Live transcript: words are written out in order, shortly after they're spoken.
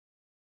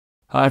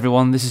Hi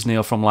everyone, this is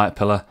Neil from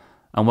Lightpillar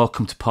and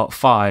welcome to part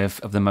 5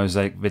 of the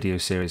Mosaic video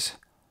series.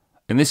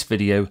 In this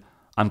video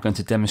I'm going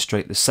to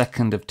demonstrate the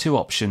second of two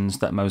options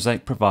that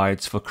Mosaic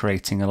provides for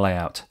creating a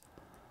layout.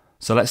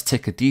 So let's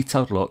take a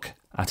detailed look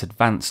at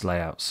advanced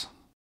layouts.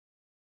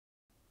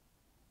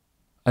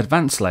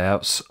 Advanced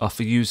layouts are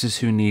for users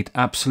who need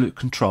absolute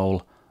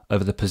control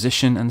over the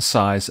position and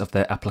size of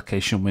their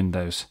application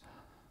windows.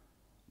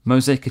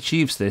 Mosaic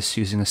achieves this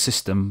using a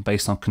system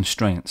based on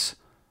constraints.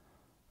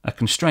 A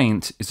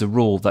constraint is a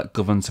rule that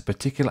governs a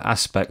particular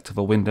aspect of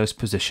a window's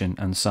position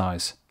and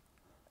size.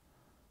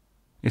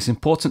 It's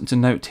important to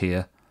note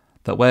here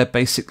that where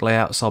basic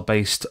layouts are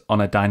based on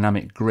a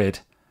dynamic grid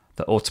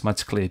that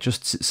automatically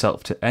adjusts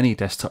itself to any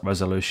desktop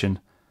resolution,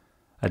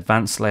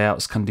 advanced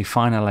layouts can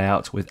define a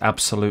layout with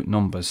absolute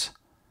numbers.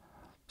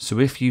 So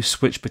if you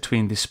switch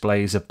between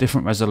displays of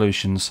different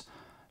resolutions,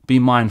 be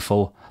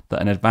mindful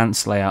that an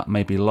advanced layout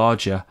may be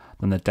larger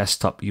than the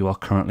desktop you are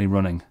currently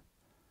running.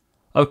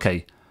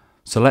 Okay.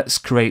 So let's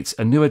create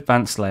a new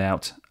advanced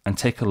layout and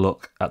take a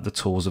look at the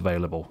tools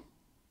available.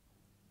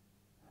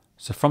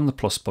 So from the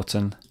plus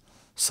button,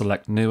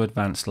 select New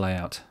Advanced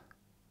Layout.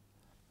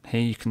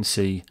 Here you can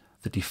see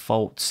the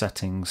default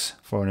settings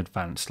for an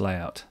advanced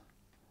layout.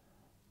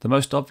 The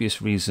most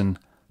obvious reason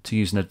to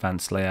use an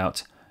advanced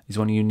layout is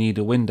when you need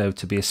a window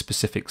to be a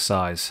specific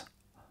size.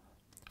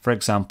 For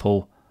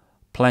example,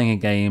 playing a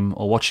game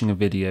or watching a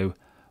video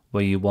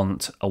where you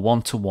want a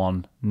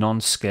one-to-one,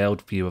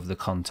 non-scaled view of the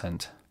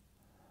content.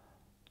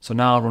 So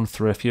now I'll run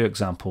through a few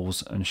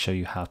examples and show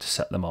you how to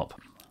set them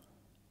up.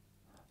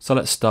 So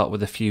let's start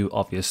with a few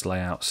obvious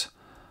layouts.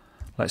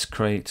 Let's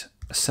create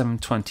a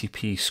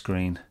 720p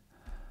screen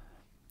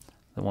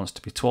that wants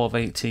to be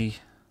 1280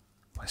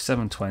 by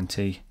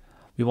 720.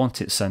 We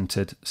want it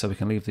centered, so we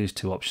can leave these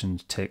two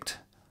options ticked,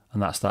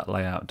 and that's that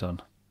layout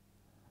done.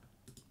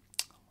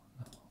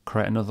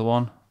 Create another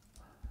one,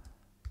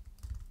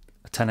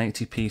 a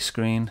 1080p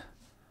screen,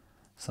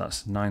 so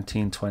that's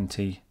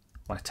 1920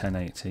 by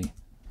 1080.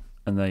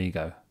 And there you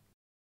go.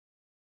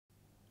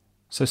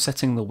 So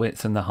setting the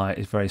width and the height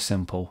is very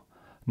simple.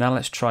 Now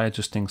let's try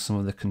adjusting some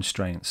of the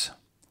constraints.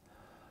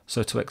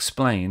 So to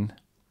explain,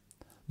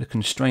 the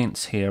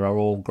constraints here are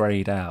all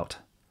greyed out.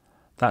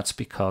 That's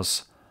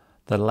because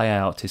the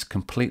layout is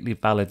completely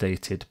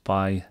validated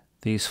by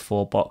these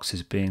four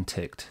boxes being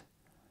ticked.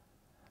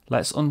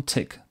 Let's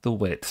untick the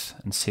width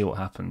and see what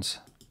happens.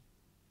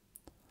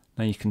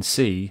 Now you can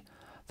see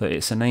that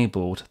it's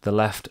enabled the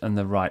left and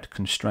the right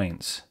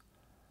constraints.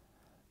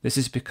 This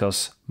is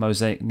because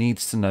Mosaic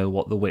needs to know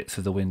what the width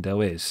of the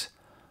window is.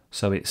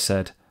 So it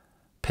said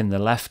pin the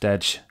left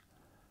edge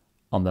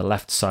on the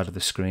left side of the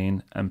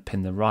screen and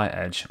pin the right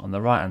edge on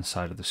the right hand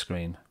side of the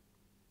screen.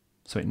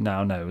 So it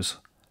now knows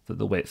that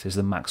the width is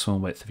the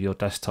maximum width of your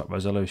desktop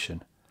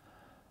resolution.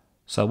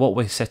 So what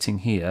we're setting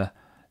here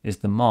is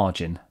the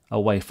margin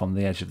away from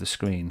the edge of the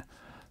screen.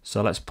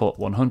 So let's put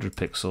 100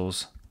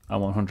 pixels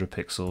and 100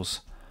 pixels.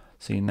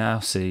 So you now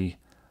see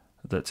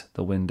that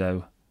the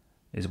window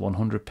is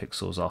 100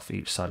 pixels off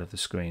each side of the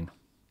screen.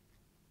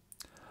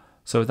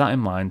 So with that in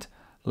mind,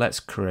 let's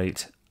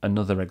create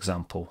another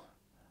example.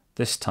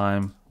 This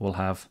time we'll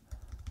have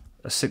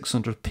a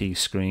 600p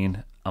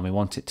screen and we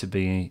want it to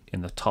be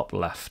in the top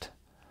left.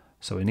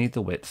 So we need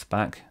the width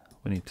back.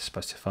 We need to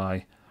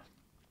specify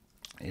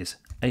is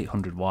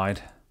 800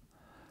 wide,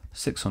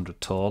 600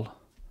 tall,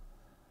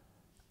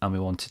 and we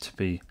want it to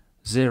be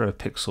 0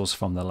 pixels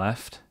from the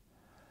left.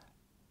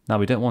 Now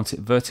we don't want it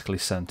vertically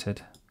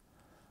centered.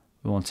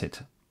 We want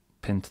it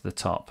pinned to the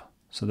top.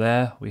 So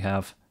there we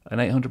have an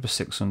 800 by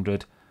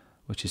 600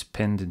 which is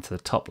pinned into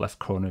the top left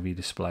corner of your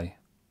display.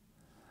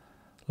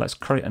 Let's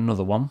create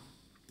another one.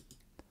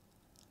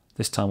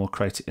 This time we'll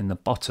create it in the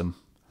bottom.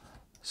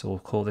 So we'll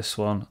call this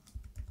one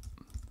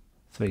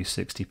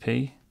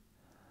 360p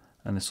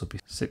and this will be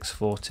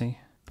 640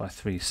 by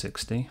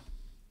 360.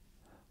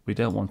 We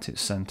don't want it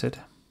centered.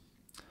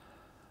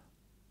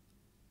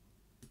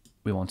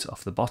 We want it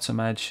off the bottom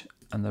edge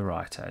and the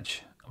right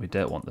edge. We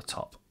don't want the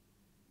top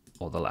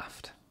or the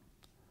left.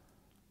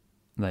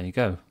 And there you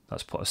go.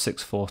 Let's put a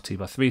 640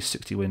 by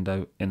 360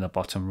 window in the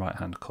bottom right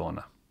hand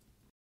corner.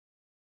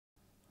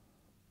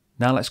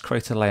 Now let's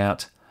create a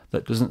layout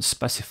that doesn't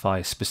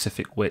specify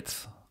specific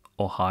width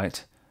or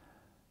height.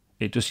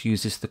 It just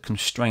uses the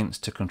constraints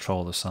to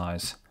control the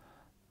size.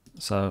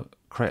 So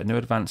create a new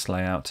advanced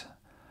layout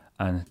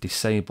and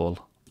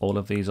disable all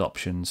of these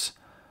options.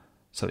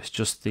 So it's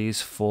just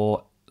these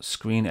four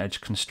screen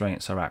edge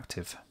constraints are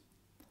active.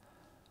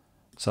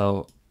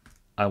 So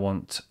I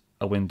want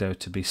a window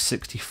to be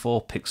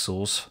 64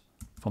 pixels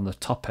from the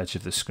top edge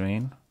of the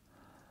screen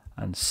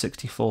and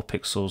 64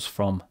 pixels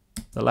from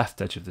the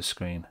left edge of the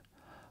screen.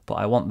 But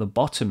I want the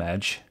bottom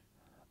edge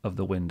of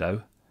the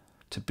window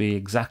to be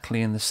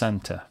exactly in the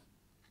center.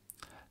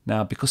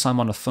 Now because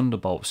I'm on a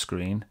Thunderbolt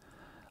screen,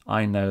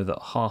 I know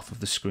that half of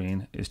the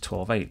screen is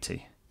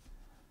 1280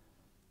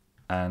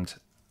 and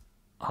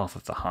half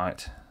of the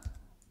height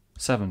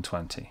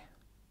 720.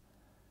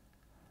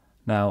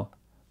 Now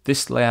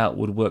this layout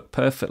would work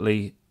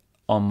perfectly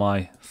on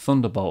my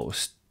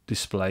Thunderbolt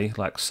display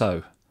like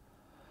so,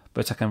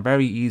 but I can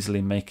very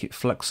easily make it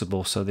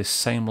flexible so this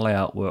same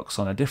layout works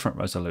on a different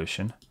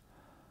resolution.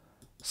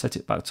 Set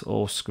it back to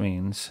all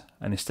screens,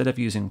 and instead of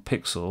using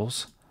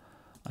pixels,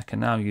 I can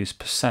now use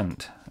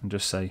percent and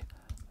just say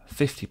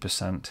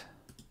 50%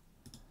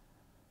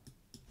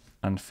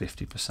 and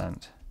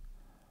 50%.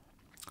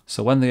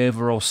 So when the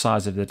overall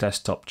size of the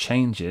desktop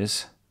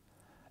changes,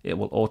 it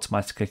will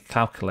automatically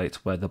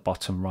calculate where the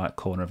bottom right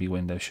corner of your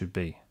window should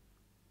be.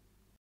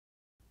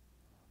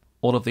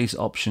 All of these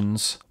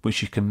options,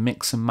 which you can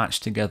mix and match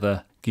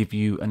together, give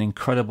you an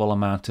incredible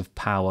amount of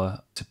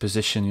power to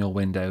position your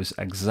windows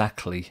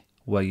exactly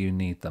where you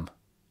need them.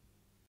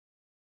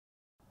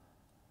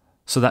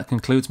 So that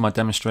concludes my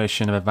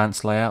demonstration of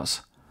advanced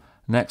layouts.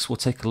 Next, we'll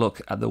take a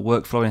look at the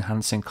workflow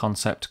enhancing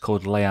concept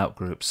called layout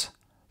groups.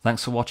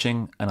 Thanks for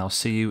watching, and I'll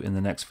see you in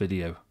the next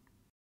video.